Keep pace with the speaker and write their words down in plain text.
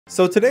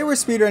So today we're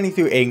speedrunning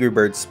through Angry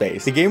Birds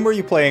Space, the game where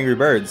you play Angry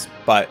Birds,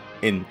 but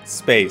in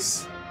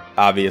space.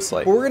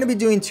 Obviously. But we're going to be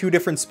doing two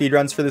different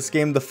speedruns for this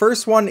game. The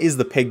first one is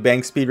the pig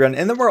bank speedrun,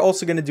 and then we're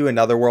also going to do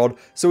another world.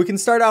 So we can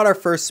start out our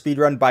first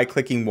speedrun by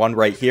clicking one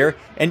right here,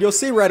 and you'll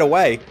see right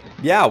away,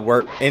 yeah,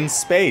 we're in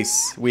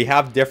space. We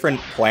have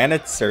different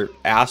planets or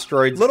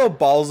asteroids, little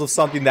balls of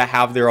something that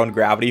have their own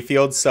gravity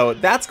fields. So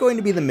that's going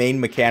to be the main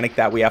mechanic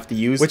that we have to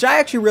use, which I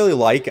actually really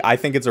like. I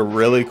think it's a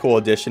really cool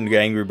addition to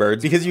Angry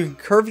Birds because you can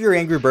curve your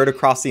Angry Bird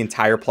across the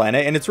entire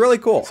planet, and it's really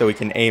cool. So we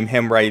can aim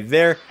him right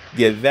there,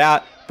 get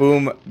that.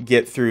 Boom,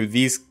 get through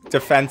these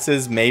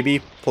defenses,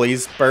 maybe.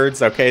 Please,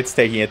 birds. Okay, it's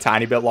taking a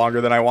tiny bit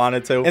longer than I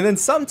wanted to. And then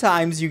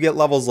sometimes you get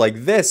levels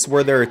like this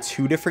where there are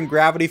two different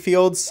gravity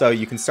fields. So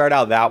you can start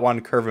out that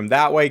one, curve him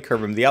that way,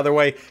 curve him the other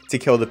way to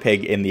kill the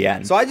pig in the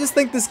end. So I just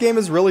think this game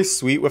is really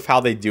sweet with how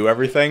they do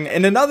everything.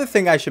 And another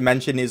thing I should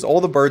mention is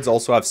all the birds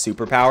also have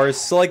superpowers.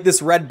 So like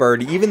this red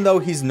bird, even though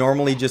he's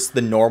normally just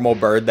the normal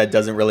bird that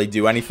doesn't really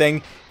do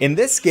anything, in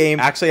this game,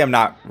 actually, I'm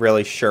not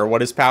really sure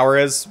what his power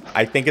is.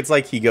 I think it's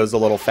like he goes a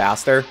little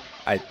faster.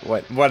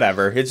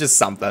 Whatever, it's just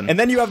something. And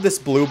then you have this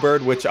blue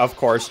bird, which of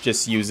course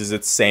just uses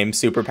its same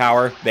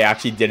superpower. They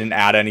actually didn't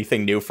add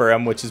anything new for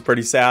him, which is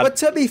pretty sad. But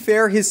to be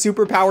fair, his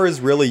superpower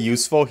is really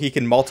useful. He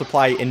can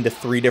multiply into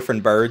 3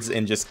 different birds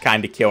and just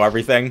kind of kill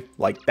everything.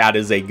 Like, that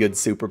is a good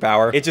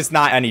superpower. It's just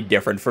not any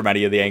different from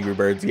any of the Angry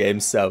Birds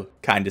games, so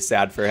kind of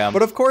sad for him.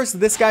 But of course,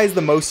 this guy is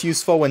the most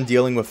useful when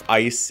dealing with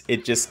ice.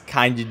 It just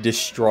kind of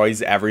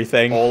destroys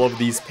everything. All of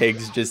these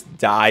pigs just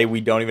die. We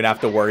don't even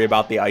have to worry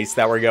about the ice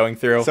that we're going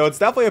through. So it's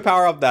definitely a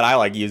power up that I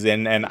like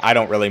using, and I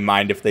don't really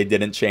mind if they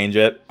didn't change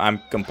it.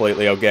 I'm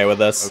completely okay with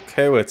this.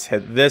 Okay, let's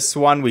hit this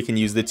one. We can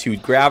use the 2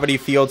 gravity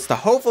fields to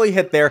hopefully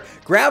hit there.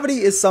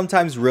 Gravity is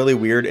sometimes really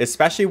weird,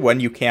 especially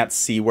when you can't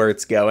see where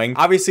it's going.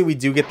 Obviously, we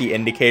do get the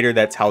indicator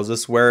that tells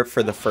us where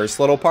for the first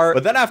little part,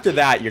 but then after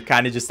that, you're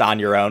kind of just on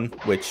your own,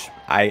 which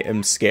I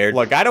am scared.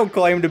 Look, I don't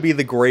claim to be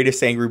the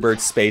greatest Angry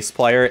Birds space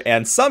player,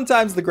 and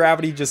sometimes the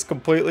gravity just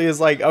completely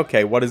is like,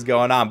 okay, what is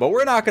going on? But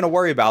we're not going to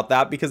worry about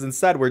that because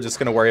instead we're just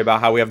going to worry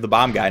about how we have the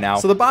bomb guy now.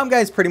 So the bomb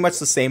guy is pretty much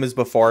the same as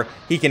before.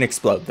 He can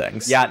explode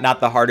things. Yeah, not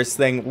the hardest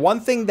thing. One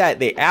thing that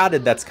they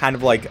added that's kind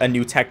of like a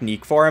new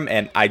technique for him,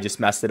 and I just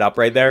messed it up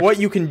right there. What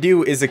you can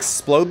do is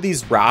explode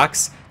these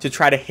rocks to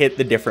try to hit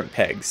the different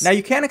pigs. Now,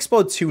 you can't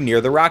explode too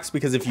near the rocks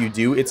because if you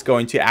do, it's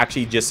going to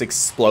actually just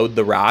explode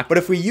the rock. But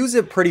if we use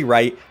it pretty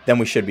right, then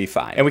we should be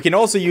fine. And we can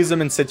also use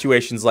them in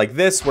situations like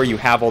this where you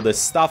have all this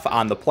stuff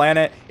on the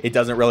planet. It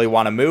doesn't really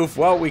want to move.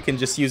 Well, we can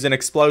just use an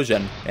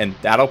explosion and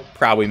that'll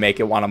probably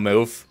make it want to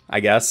move, I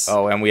guess.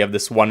 Oh, and we have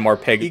this one more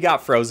pig. He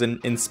got frozen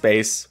in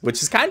space,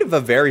 which is kind of a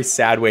very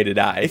sad way to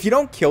die. If you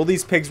don't kill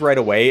these pigs right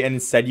away and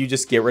instead you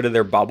just get rid of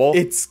their bubble,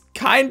 it's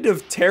kind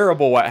of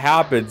terrible what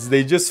happens.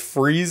 They just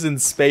freeze in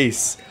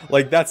space.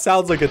 Like, that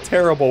sounds like a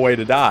terrible way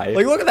to die.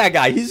 Like, look at that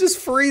guy. He's just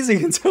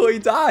freezing until he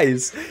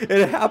dies. And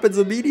it happens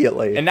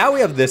immediately. And now we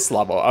have this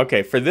level.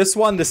 Okay, for this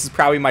one, this is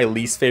probably my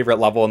least favorite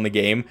level in the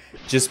game,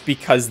 just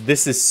because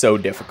this is so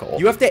difficult.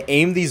 You have to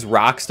aim these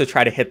rocks to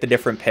try to hit the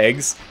different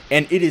pigs,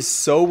 and it is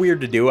so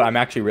weird to do. I'm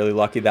actually really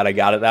lucky that I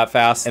got it that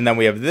fast. And then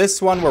we have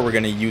this one where we're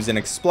going to use an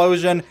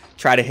explosion,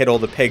 try to hit all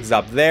the pigs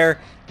up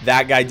there.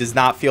 That guy does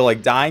not feel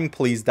like dying.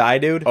 Please die,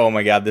 dude. Oh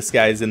my god, this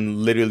guy is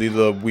in literally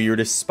the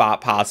weirdest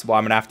spot possible.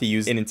 I'm gonna have to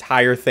use an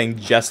entire thing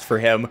just for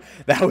him.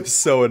 That was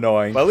so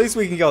annoying. But at least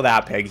we can kill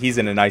that pig. He's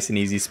in a nice and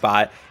easy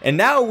spot. And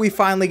now we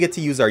finally get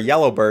to use our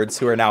yellow birds,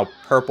 who are now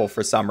purple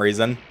for some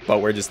reason, but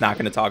we're just not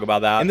gonna talk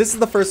about that. And this is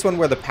the first one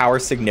where the power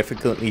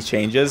significantly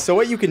changes. So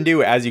what you can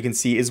do, as you can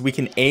see, is we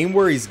can aim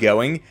where he's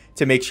going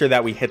to make sure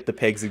that we hit the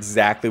pigs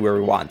exactly where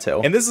we want to.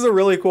 And this is a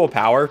really cool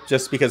power,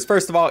 just because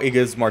first of all, it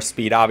gives more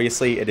speed,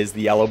 obviously. It is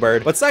the yellow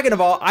bird. But second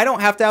of all, I don't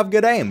have to have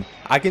good aim.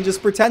 I can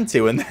just pretend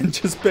to and then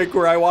just pick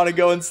where I want to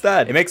go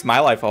instead. It makes my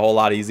life a whole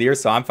lot easier,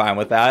 so I'm fine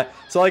with that.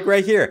 So like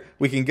right here,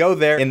 we can go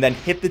there and then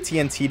hit the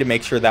TNT to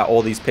make sure that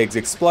all these pigs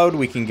explode.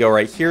 We can go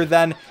right here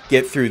then,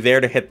 get through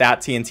there to hit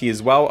that TNT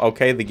as well.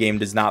 Okay, the game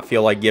does not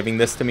feel like giving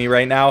this to me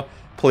right now.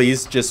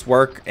 Please just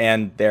work,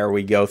 and there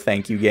we go.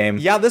 Thank you, game.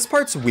 Yeah, this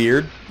part's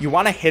weird. You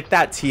want to hit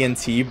that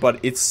TNT, but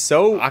it's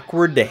so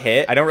awkward to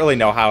hit. I don't really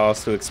know how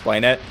else to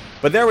explain it,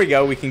 but there we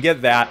go. We can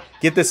get that.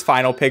 Get this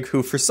final pig,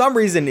 who for some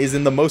reason is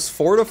in the most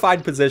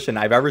fortified position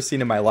I've ever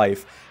seen in my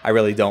life. I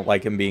really don't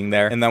like him being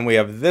there. And then we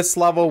have this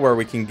level where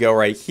we can go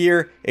right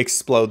here,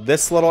 explode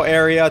this little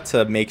area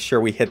to make sure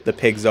we hit the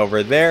pigs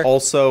over there.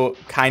 Also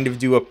kind of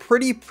do a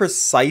pretty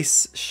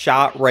precise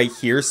shot right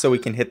here so we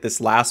can hit this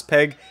last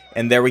pig.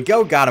 And there we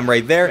go, got him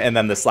right there. And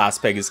then this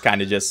last pig is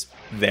kind of just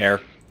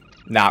there,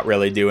 not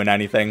really doing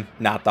anything.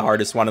 Not the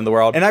hardest one in the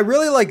world. And I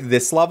really like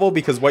this level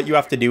because what you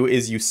have to do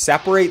is you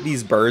separate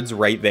these birds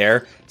right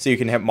there so you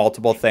can hit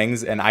multiple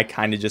things, and I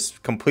kind of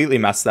just completely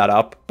messed that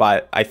up,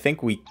 but I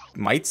think we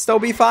might still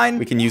be fine.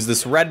 We can use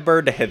this red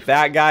bird to hit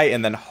that guy,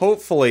 and then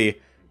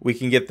hopefully we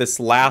can get this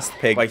last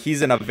pig, but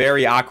he's in a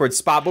very awkward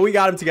spot, but we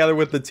got him together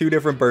with the 2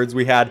 different birds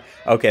we had.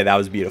 Okay, that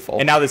was beautiful.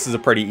 And now this is a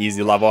pretty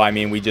easy level. I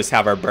mean, we just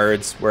have our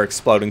birds. We're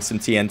exploding some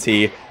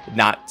TNT.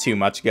 Not too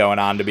much going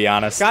on, to be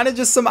honest. Kind of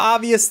just some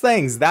obvious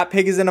things. That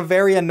pig is in a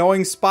very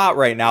annoying spot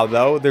right now,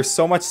 though. There's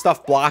so much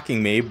stuff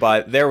blocking me,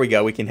 but there we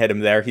go. We can hit him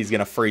there. He's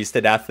gonna freeze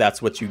to death. That's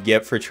what you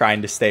get for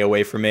trying to stay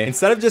away from me.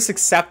 Instead of just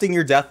accepting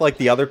your death like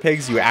the other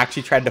pigs, you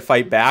actually tried to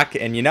fight back,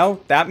 and you know,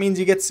 that means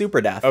you get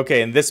super death.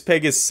 Okay, and this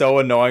pig is so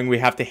annoying. We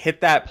have to hit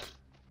that.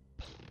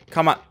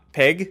 Come on,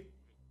 pig.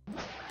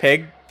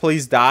 Pig,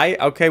 please die.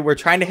 Okay, we're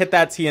trying to hit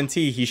that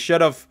TNT. He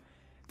should have.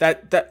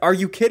 Are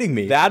you kidding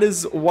me? That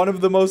is one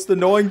of the most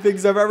annoying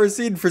things I've ever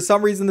seen. For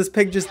some reason, this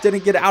pig just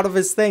didn't get out of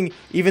his thing,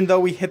 even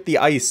though we hit the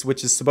ice,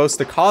 which is supposed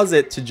to cause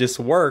it to just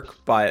work,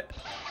 but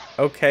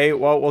okay,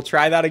 well, we'll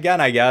try that again,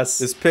 I guess.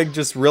 This pig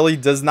just really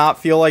does not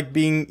feel like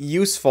being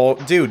useful.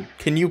 Dude,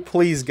 can you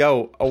please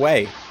go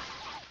away?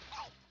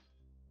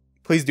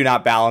 Please do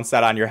not balance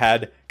that on your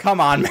head. Come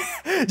on,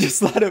 man.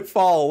 Just let it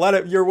fall.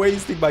 You're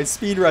wasting my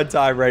speedrun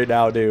time right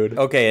now, dude.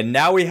 Okay, and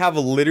now we have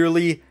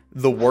literally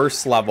the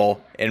worst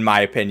level, in my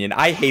opinion.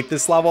 I hate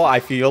this level.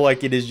 I feel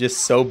like it is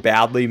just so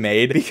badly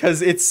made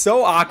because it's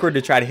so awkward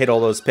to try to hit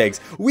all those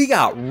pigs. We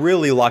got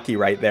really lucky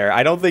right there.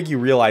 I don't think you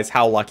realize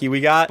how lucky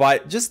we got,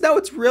 but just know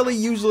it's really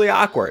usually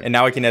awkward. And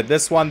now we can hit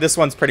this one. This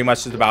one's pretty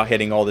much just about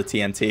hitting all the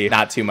TNT.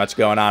 Not too much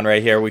going on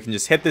right here. We can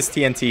just hit this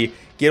TNT,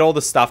 get all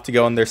the stuff to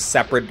go in their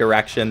separate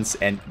directions,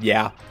 and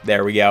yeah,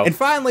 there we go. And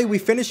finally, we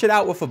finish it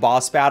out with a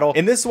boss battle.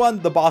 In this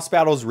one, the boss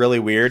battle is really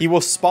weird. He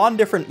will spawn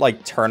different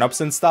like turnips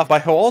and stuff,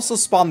 but he'll also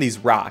spawn these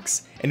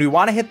rocks. And we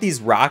want to hit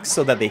these rocks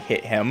so that they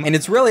hit him. And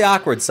it's really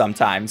awkward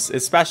sometimes,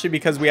 especially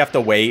because we have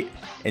to wait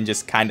and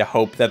just kind of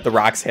hope that the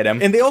rocks hit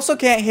him. And they also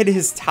can't hit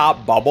his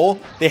top bubble.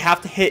 They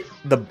have to hit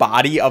the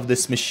body of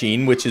this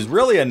machine, which is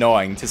really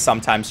annoying to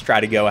sometimes try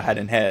to go ahead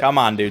and hit. Come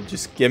on, dude,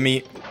 just give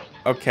me...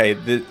 Okay,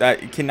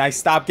 can I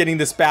stop getting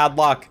this bad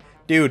luck?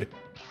 Dude,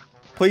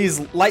 please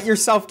let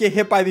yourself get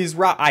hit by these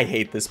rocks. I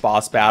hate this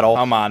boss battle.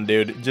 Come on,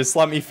 dude. Just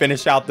let me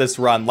finish out this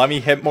run. Let me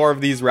hit more of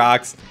these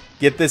rocks.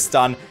 Get this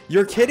done.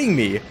 You're kidding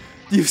me.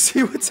 Do you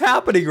see what's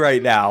happening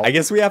right now? I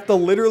guess we have to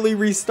literally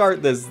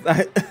restart this.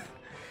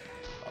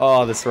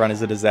 Oh, this run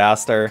is a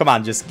disaster. Come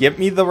on, just give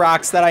me the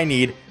rocks that I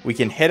need. We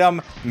can hit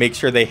them, make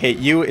sure they hit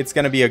you. It's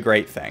gonna be a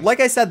great thing.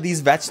 Like I said,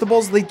 these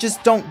vegetables, they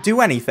just don't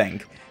do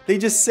anything. They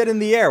just sit in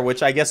the air,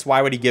 which I guess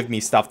why would he give me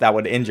stuff that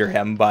would injure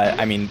him? But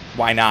I mean,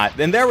 why not?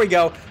 And there we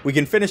go. We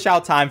can finish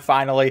out time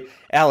finally.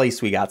 At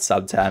least we got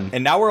sub 10.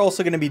 And now we're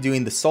also going to be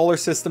doing the solar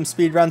system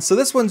speedrun. So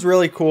this one's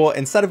really cool.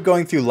 Instead of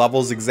going through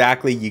levels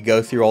exactly, you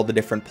go through all the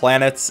different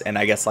planets and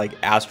I guess like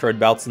asteroid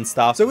belts and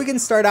stuff. So we can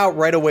start out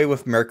right away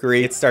with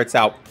Mercury. It starts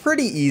out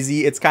pretty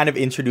easy. It's kind of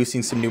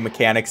introducing some new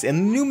mechanics, and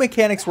the new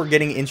mechanics we're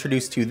getting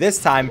introduced to this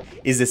time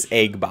is this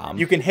egg bomb.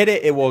 You can hit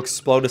it, it will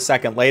explode a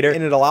second later,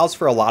 and it allows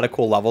for a lot of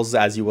cool levels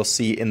as you will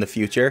see in the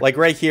future. Like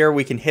right here,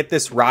 we can hit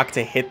this rock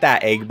to hit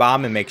that egg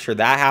bomb and make sure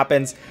that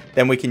happens.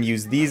 Then we can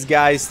use these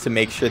guys to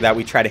make sure that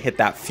we try to hit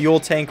that fuel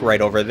tank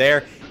right over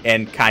there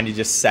and kind of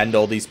just send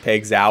all these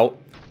pigs out.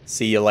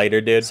 See you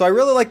later, dude. So I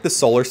really like the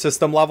solar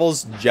system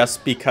levels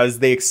just because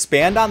they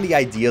expand on the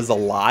ideas a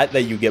lot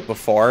that you get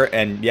before,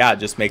 and yeah, it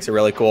just makes it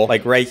really cool.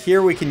 Like right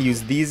here, we can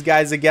use these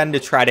guys again to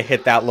try to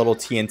hit that little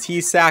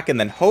TNT sack and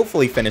then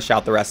hopefully finish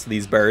out the rest of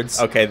these birds.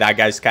 Okay, that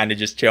guy's kind of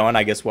just chilling.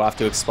 I guess we'll have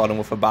to explode him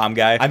with a bomb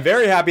guy. I'm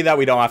very happy that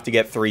we don't have to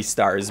get 3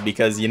 stars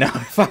because, you know,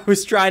 if I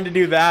was trying to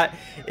do that,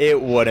 it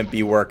wouldn't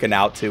be working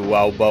out too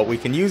well, but we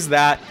can use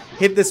that.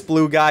 Hit this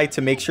blue guy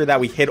to make sure that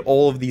we hit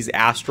all of these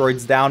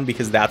asteroids down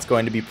because that's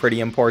going to be pretty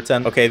important.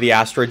 Okay, the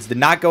asteroids did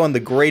not go in the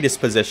greatest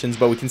positions,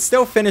 but we can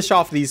still finish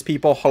off these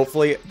people.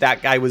 Hopefully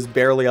that guy was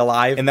barely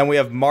alive. And then we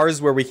have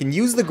Mars, where we can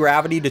use the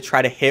gravity to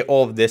try to hit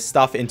all of this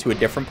stuff into a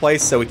different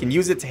place. So we can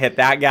use it to hit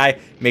that guy,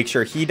 make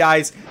sure he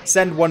dies,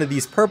 send one of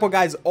these purple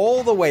guys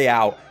all the way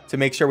out to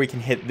make sure we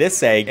can hit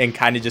this egg and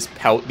kind of just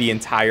pelt the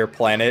entire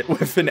planet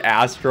with an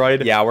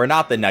asteroid. Yeah, we're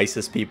not the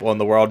nicest people in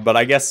the world, but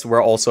I guess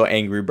we're also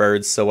angry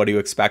birds, so what do you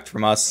expect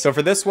from us? So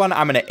for this one,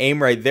 I'm going to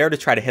aim right there to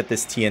try to hit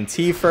this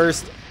TNT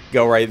first.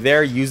 Go right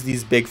there, use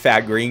these big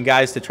fat green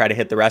guys to try to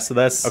hit the rest of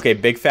this. Okay,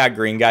 big fat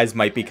green guys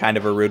might be kind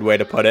of a rude way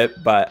to put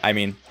it, but I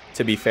mean,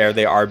 to be fair,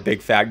 they are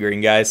big fat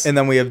green guys. And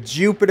then we have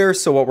Jupiter.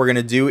 So what we're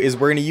gonna do is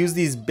we're gonna use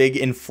these big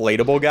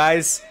inflatable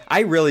guys.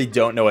 I really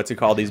don't know what to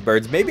call these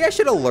birds. Maybe I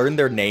should have learned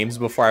their names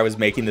before I was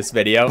making this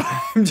video.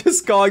 I'm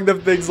just calling them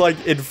things like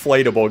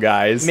inflatable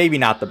guys. Maybe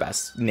not the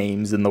best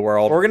names in the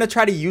world. We're gonna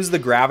try to use the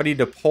gravity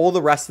to pull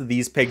the rest of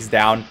these pigs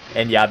down.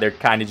 And yeah, they're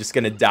kind of just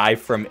gonna die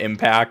from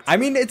impact. I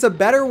mean, it's a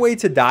better way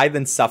to die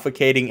than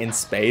suffocating in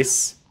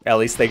space. At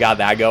least they got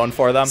that going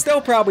for them. Still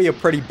probably a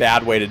pretty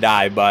bad way to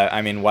die, but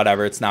I mean,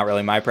 whatever. It's not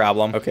really my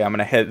problem. Okay, I'm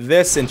gonna hit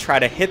this and try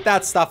to hit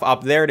that stuff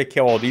up there to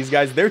kill all these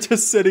guys. They're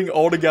just sitting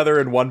all together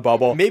in one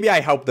bubble. Maybe I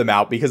help them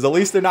out because at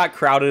least they're not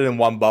crowded in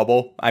one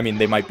bubble. I mean,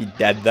 they might be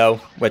dead though,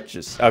 which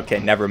is, okay,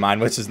 never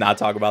mind. Let's just not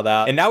talk about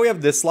that. And now we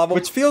have this level,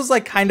 which feels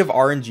like kind of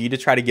RNG to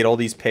try to get all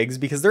these pigs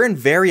because they're in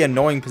very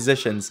annoying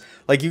positions.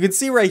 Like you can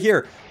see right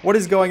here, what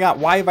is going on?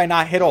 Why have I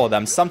not hit all of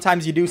them?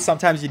 Sometimes you do,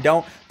 sometimes you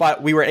don't,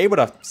 but we were able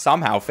to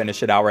somehow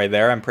finish it out right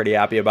there. I'm pretty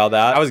happy about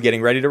that. I was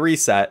getting ready to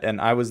reset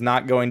and I was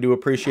not going to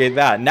appreciate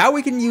that. Now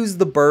we can use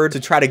the bird to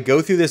try to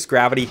go through this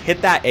gravity,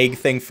 hit that egg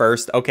thing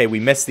first. Okay, we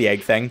missed the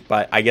egg thing,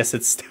 but I guess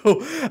it's still,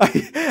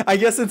 I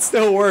guess it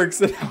still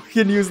works. And now we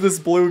can use this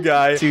blue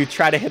guy to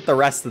try to hit the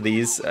rest of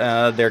these.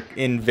 They're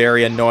in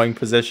very annoying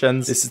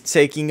positions. This is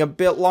taking a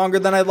bit longer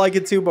than I'd like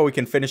it to, but we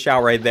can finish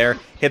out right there.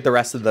 Hit the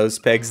rest of those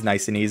pigs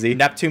nice and easy.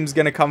 Neptune's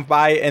gonna come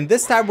by, and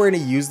this time we're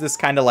gonna use this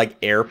kind of like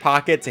air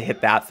pocket to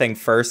hit that thing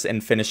first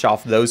and finish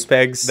off those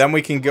pigs. Then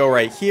we can go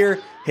right here,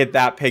 hit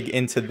that pig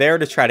into there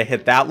to try to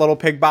hit that little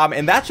pig bomb,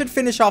 and that should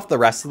finish off the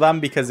rest of them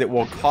because it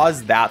will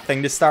cause that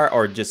thing to start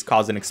or just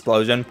cause an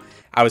explosion.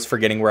 I was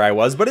forgetting where I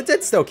was, but it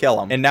did still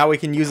kill him. And now we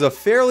can use a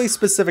fairly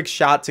specific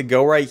shot to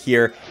go right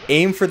here,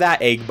 aim for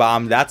that egg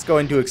bomb. That's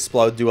going to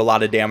explode, do a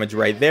lot of damage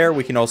right there.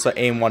 We can also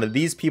aim one of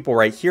these people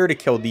right here to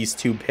kill these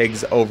two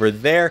pigs over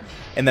there.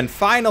 And then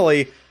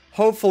finally,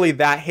 hopefully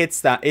that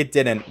hits that. It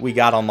didn't. We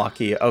got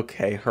unlucky.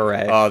 Okay,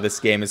 hooray. Oh, this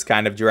game is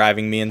kind of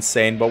driving me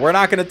insane, but we're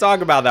not going to talk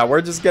about that.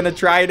 We're just going to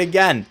try it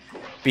again,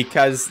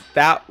 because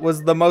that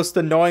was the most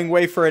annoying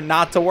way for it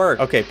not to work.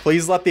 Okay,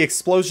 please let the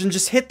explosion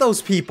just hit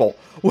those people.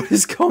 What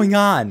is going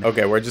on?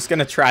 Okay, we're just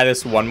gonna try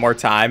this one more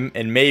time,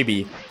 and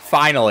maybe,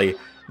 finally,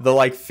 the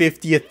like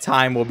 50th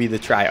time will be the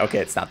try. Okay,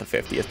 it's not the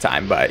 50th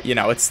time, but you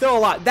know, it's still a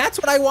lot. That's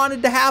what I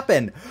wanted to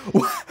happen.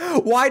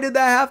 Why did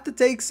that have to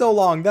take so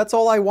long? That's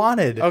all I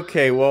wanted.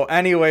 Okay, well,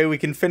 anyway, we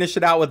can finish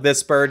it out with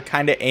this bird.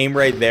 Kind of aim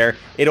right there.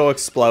 It'll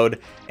explode,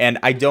 and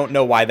I don't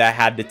know why that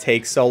had to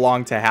take so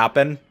long to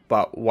happen,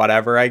 but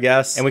whatever, I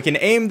guess. And we can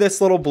aim this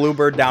little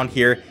bluebird down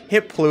here,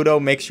 hit Pluto,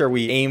 make sure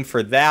we aim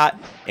for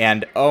that.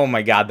 And oh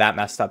my God, that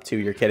messed up too.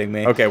 You're kidding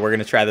me. Okay, we're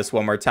gonna try this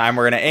one more time.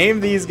 We're gonna aim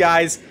these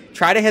guys,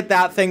 try to hit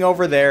that thing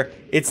over there.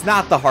 It's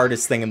not the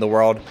hardest thing in the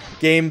world.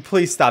 Game,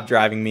 please stop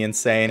driving me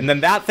insane. And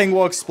then that thing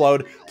will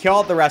explode, kill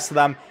out the rest of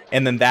them,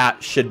 and then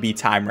that should be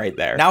time right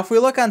there. Now, if we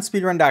look on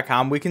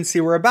speedrun.com, we can see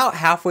we're about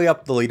halfway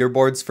up the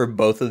leaderboards for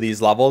both of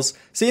these levels.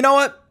 So you know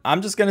what?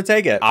 I'm just gonna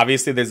take it.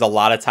 Obviously, there's a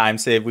lot of time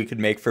save we could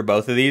make for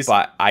both of these,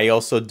 but I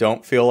also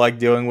don't feel like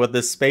dealing with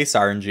this space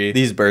RNG.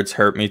 These birds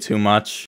hurt me too much.